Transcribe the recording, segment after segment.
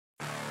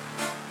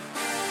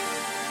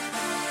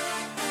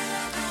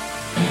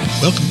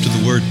Welcome to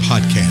the Word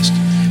Podcast.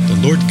 The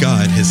Lord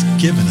God has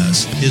given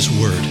us His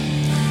Word.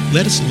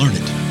 Let us learn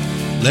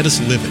it. Let us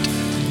live it.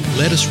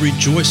 Let us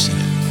rejoice in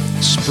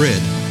it.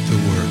 Spread the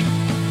Word.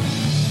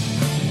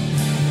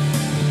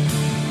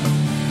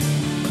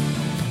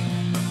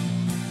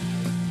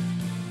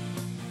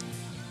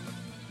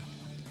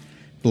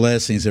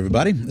 Blessings,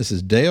 everybody. This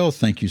is Dale.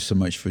 Thank you so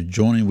much for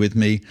joining with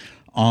me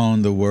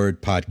on the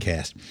Word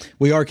Podcast.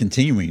 We are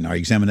continuing our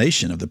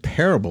examination of the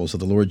parables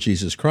of the Lord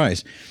Jesus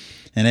Christ.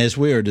 And as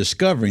we are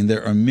discovering,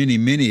 there are many,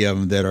 many of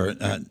them that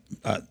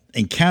are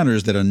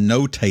encounters that are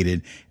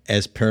notated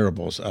as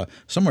parables,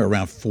 somewhere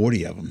around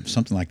 40 of them,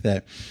 something like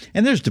that.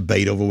 And there's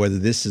debate over whether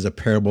this is a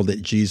parable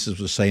that Jesus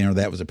was saying or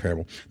that was a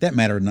parable. That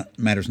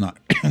matters not.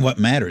 What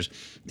matters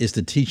is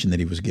the teaching that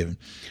he was given.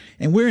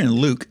 And we're in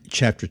Luke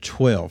chapter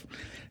 12.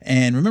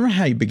 And remember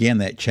how he began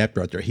that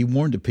chapter out there. He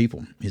warned the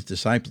people, his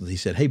disciples. He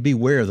said, hey,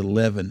 beware of the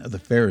leaven of the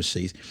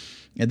Pharisees.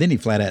 And then he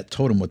flat out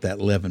told them what that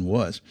leaven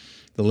was.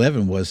 The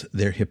leaven was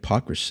their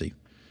hypocrisy.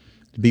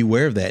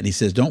 Beware of that. And he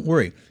says, don't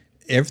worry.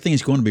 Everything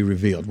is going to be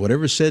revealed.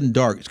 Whatever is said in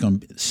dark is going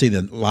to see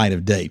the light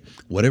of day.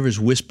 Whatever is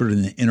whispered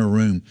in the inner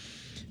room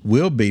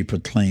will be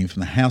proclaimed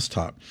from the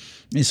housetop.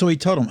 And so he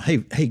told them,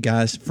 hey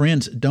guys,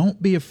 friends, don't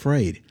be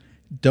afraid.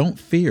 Don't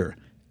fear.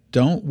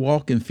 Don't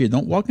walk in fear.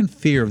 Don't walk in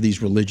fear of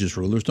these religious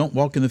rulers. Don't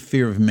walk in the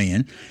fear of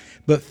man,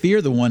 but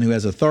fear the one who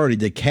has authority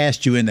to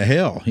cast you into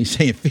hell. He's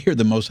saying fear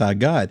the Most High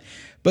God.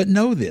 But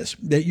know this,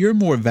 that you're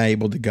more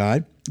valuable to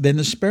God than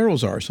the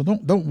sparrows are. So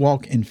don't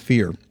walk in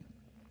fear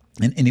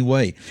in any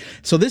way.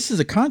 So this is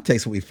a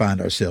context that we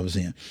find ourselves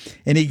in.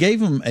 And he gave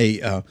them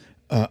a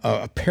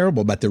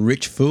parable about the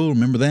rich fool.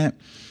 Remember that?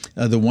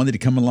 The one that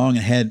had come along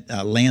and had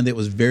land that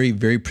was very,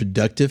 very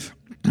productive.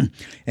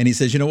 And he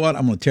says, you know what?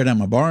 I'm going to tear down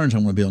my barns.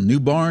 I'm going to build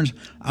new barns.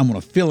 I'm going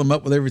to fill them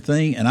up with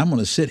everything. And I'm going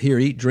to sit here,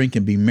 eat, drink,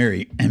 and be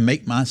merry and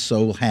make my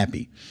soul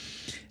happy.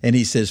 And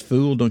he says,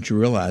 fool, don't you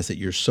realize that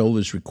your soul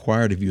is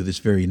required of you this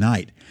very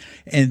night?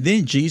 And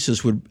then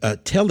Jesus would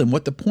tell them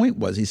what the point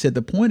was. He said,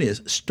 the point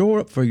is, store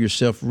up for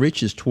yourself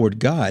riches toward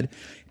God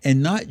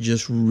and not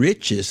just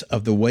riches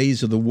of the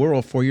ways of the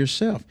world for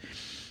yourself.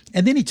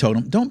 And then he told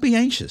them, don't be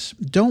anxious.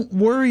 Don't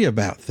worry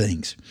about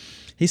things.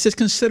 He says,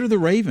 consider the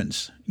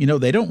ravens. You know,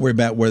 they don't worry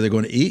about where they're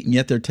going to eat, and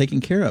yet they're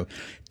taken care of.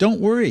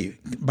 Don't worry.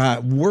 By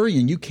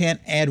worrying, you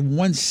can't add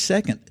 1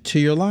 second to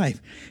your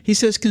life. He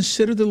says,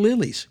 consider the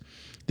lilies,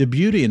 the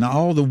beauty and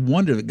all the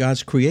wonder that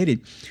God's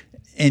created.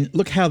 And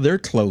look how they're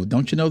clothed.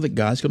 Don't you know that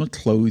God's going to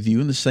clothe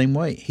you in the same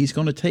way? He's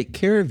going to take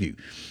care of you.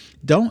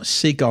 Don't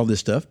seek all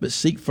this stuff, but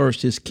seek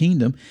first his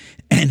kingdom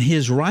and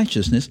his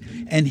righteousness,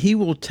 and he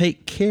will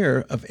take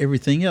care of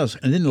everything else.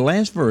 And then the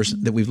last verse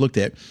that we've looked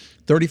at,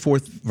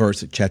 34th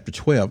verse of chapter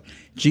 12,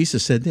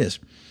 Jesus said this,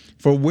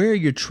 for where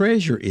your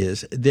treasure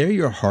is, there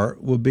your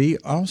heart will be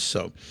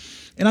also.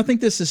 And I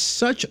think this is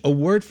such a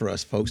word for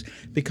us, folks,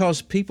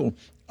 because people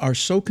are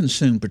so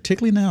consumed,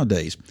 particularly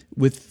nowadays,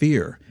 with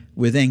fear,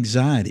 with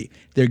anxiety.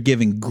 They're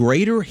giving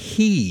greater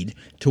heed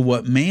to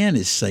what man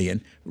is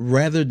saying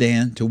rather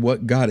than to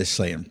what God is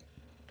saying.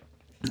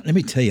 Let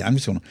me tell you,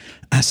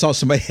 I saw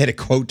somebody had a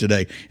quote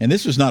today, and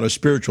this was not a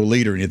spiritual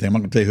leader or anything. I'm not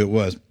going to tell you who it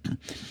was,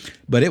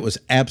 but it was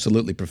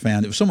absolutely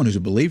profound. It was someone who's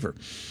a believer.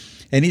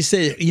 And he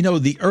said, you know,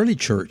 the early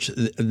church,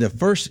 the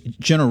first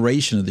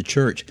generation of the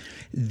church,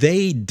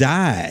 they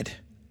died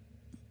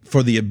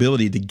for the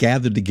ability to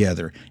gather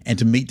together and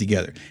to meet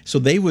together. So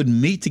they would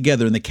meet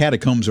together in the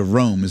catacombs of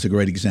Rome is a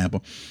great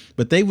example,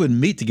 but they would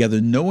meet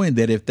together knowing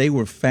that if they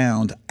were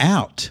found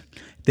out,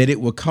 that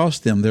it would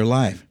cost them their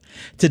life.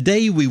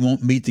 Today, we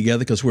won't meet together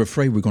because we're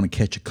afraid we're going to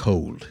catch a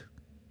cold.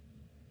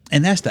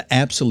 And that's the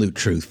absolute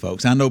truth,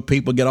 folks. I know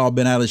people get all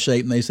bent out of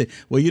shape and they say,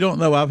 well, you don't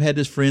know, I've had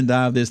this friend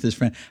die of this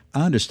friend.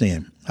 I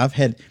understand. I've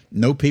had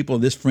people,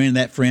 this friend,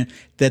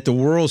 that the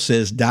world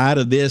says died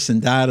of this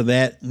and died of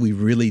that. We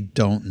really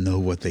don't know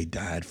what they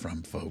died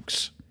from,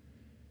 folks.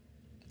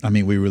 I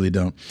mean, we really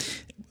don't.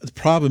 The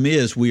problem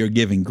is we are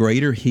giving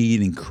greater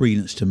heed and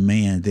credence to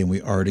man than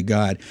we are to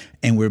God,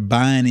 and we're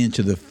buying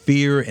into the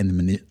fear and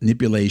the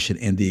manipulation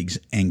and the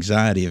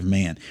anxiety of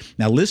man.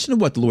 Now listen to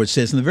what the Lord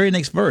says in the very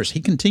next verse. He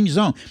continues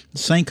on, the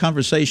same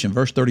conversation,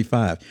 verse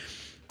 35.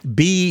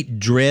 Be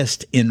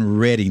dressed in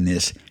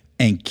readiness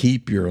and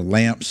keep your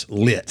lamps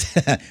lit.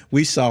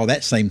 We saw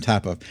that same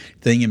type of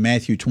thing in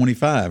Matthew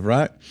 25,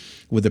 right?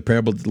 With the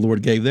parable that the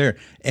Lord gave there.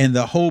 And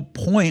the whole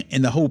point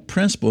and the whole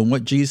principle and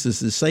what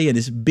Jesus is saying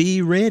is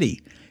be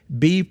ready.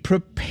 Be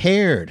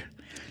prepared.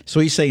 So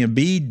he's saying,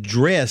 be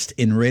dressed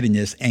in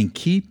readiness and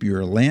keep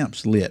your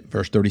lamps lit.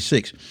 Verse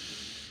 36.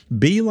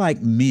 Be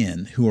like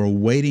men who are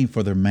waiting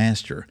for their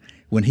master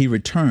when he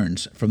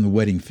returns from the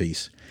wedding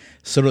feast,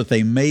 so that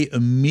they may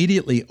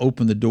immediately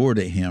open the door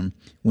to him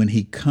when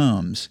he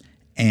comes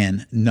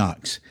and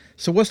knocks.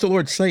 So what's the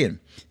Lord saying?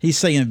 He's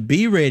saying,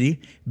 be ready,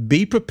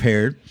 be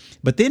prepared.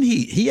 But then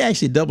he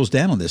actually doubles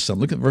down on this. So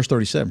look at verse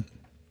 37.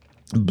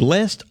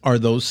 Blessed are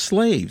those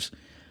slaves.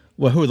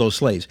 Well, who are those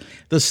slaves?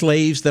 The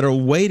slaves that are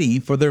waiting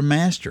for their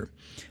master.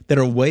 that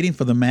are waiting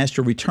for the master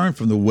to return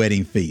from the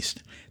wedding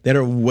feast, that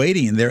are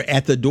waiting. They're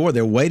at the door.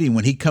 They're waiting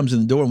when he comes in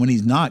the door. When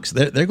he knocks,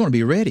 they're going to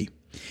be ready.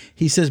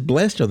 He says,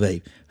 blessed are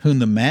they whom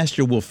the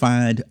master will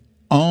find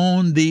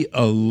on the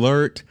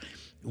alert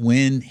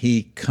when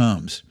he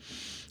comes.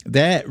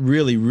 That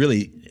really,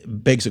 really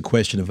begs a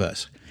question of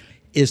us.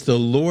 Is the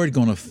Lord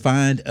going to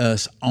find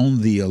us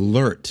on the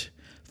alert,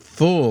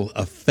 full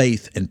of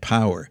faith and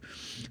power?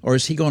 Or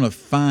is he going to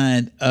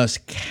find us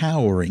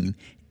cowering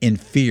in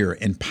fear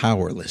and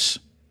powerless?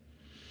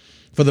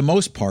 For the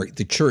most part,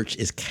 the church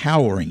is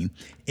cowering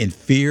in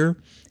fear,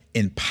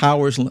 in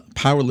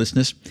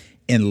powerlessness,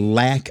 and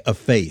lack of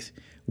faith.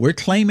 We're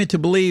claiming to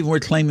believe,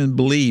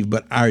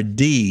 but our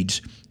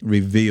deeds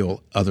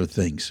reveal other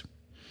things.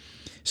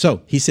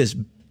 So he says,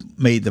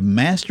 may the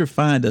master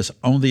find us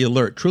on the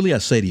alert. Truly I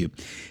say to you,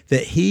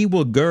 that he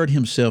will gird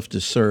himself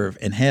to serve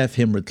and have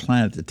him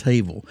recline at the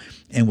table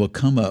and will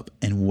come up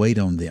and wait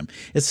on them.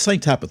 It's the same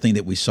type of thing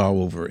that we saw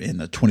over in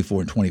the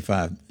 24 and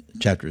 25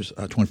 chapters,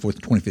 24th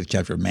and 25th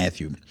chapter of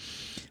Matthew,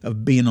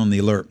 of being on the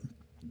alert.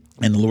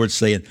 And the Lord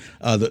saying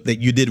that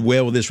you did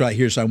well with this right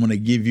here, so I want to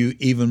give you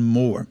even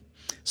more.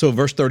 So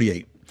verse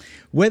 38,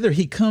 whether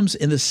he comes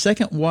in the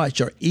second watch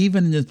or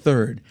even in the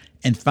third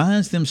and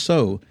finds them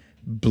so,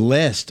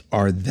 blessed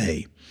are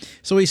they.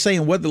 So he's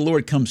saying whether the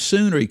Lord comes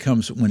soon or he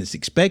comes when it's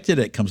expected,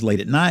 it comes late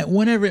at night,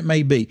 whenever it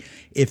may be,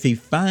 if he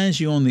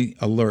finds you on the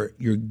alert,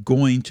 you're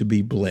going to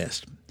be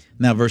blessed.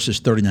 Now verses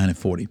 39 and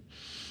 40.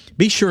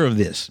 Be sure of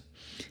this,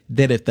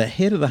 that if the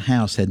head of the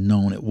house had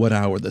known at what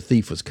hour the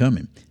thief was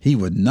coming, he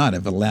would not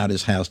have allowed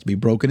his house to be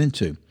broken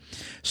into.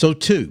 So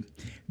too,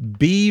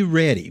 be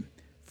ready,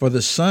 for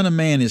the Son of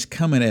Man is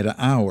coming at an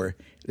hour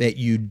that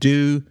you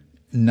do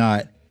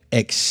not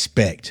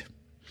expect.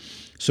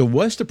 So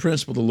what's the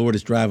principle the Lord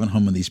is driving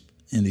home in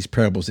these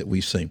parables that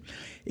we've seen?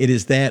 It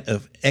is that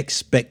of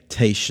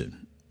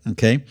expectation,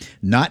 okay?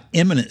 Not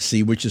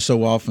imminency, which is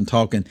so often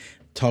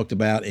talked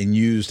about and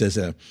used as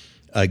a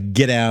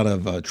get out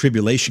of a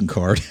tribulation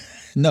card.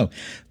 No,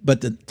 but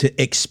to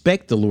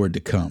expect the Lord to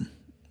come,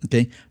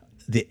 okay?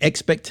 The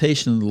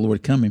expectation of the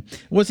Lord coming.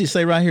 What does he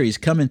say right here? He's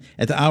coming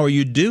at the hour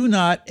you do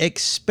not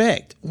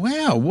expect.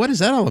 Wow, what is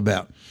that all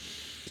about?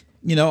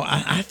 You know,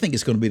 I think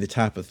it's going to be the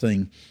type of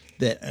thing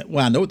that,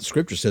 well, I know what the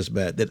scripture says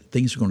about it, that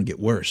things are going to get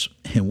worse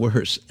and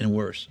worse and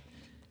worse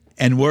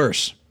and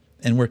worse.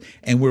 And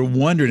we're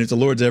wondering if the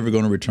Lord's ever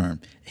going to return.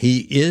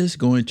 He is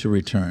going to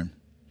return.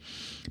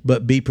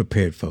 But be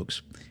prepared,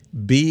 folks.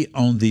 Be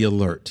on the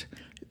alert.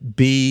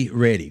 Be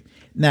ready.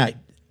 Now,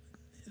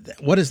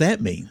 what does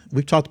that mean?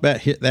 We've talked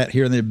about that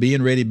here and there,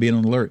 being ready, being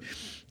on alert.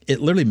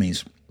 It literally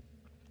means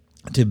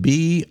to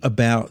be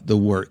about the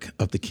work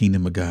of the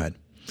kingdom of God,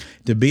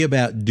 to be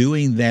about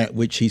doing that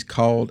which he's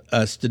called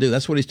us to do.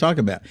 That's what he's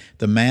talking about.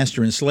 The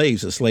master and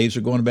slaves. The slaves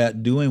are going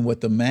about doing what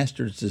the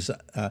master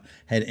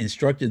had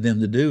instructed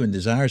them to do and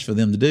desires for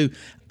them to do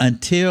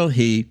until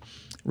he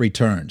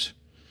returns.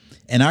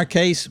 In our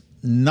case,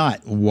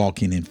 not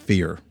walking in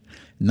fear,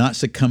 not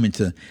succumbing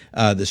to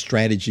the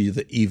strategy of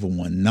the evil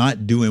one,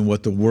 not doing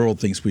what the world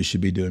thinks we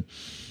should be doing,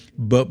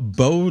 but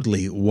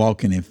boldly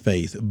walking in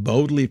faith,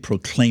 boldly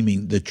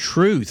proclaiming the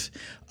truth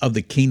of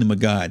the kingdom of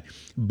God,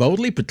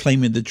 boldly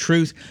proclaiming the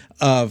truth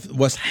of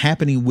what's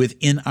happening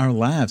within our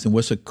lives and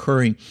what's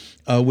occurring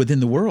within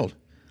the world.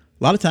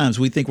 A lot of times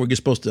we think we're just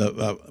supposed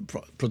to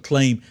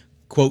proclaim,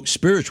 quote,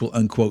 spiritual,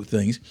 unquote,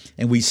 things,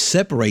 and we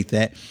separate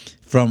that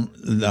from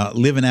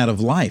living out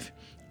of life.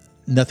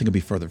 Nothing could be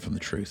further from the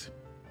truth.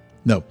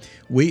 No,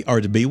 we are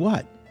to be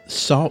what?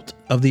 Salt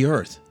of the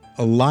earth,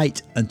 a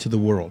light unto the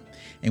world.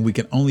 And we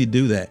can only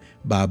do that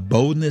by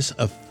boldness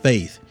of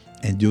faith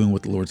and doing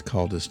what the Lord's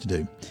called us to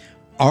do.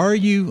 Are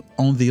you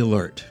on the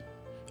alert?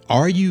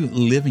 Are you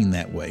living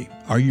that way?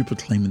 Are you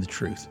proclaiming the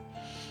truth?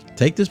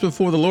 Take this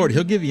before the Lord.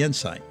 He'll give you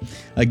insight.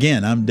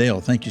 Again, I'm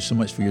Dale. Thank you so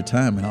much for your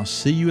time, and I'll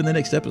see you in the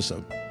next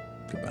episode.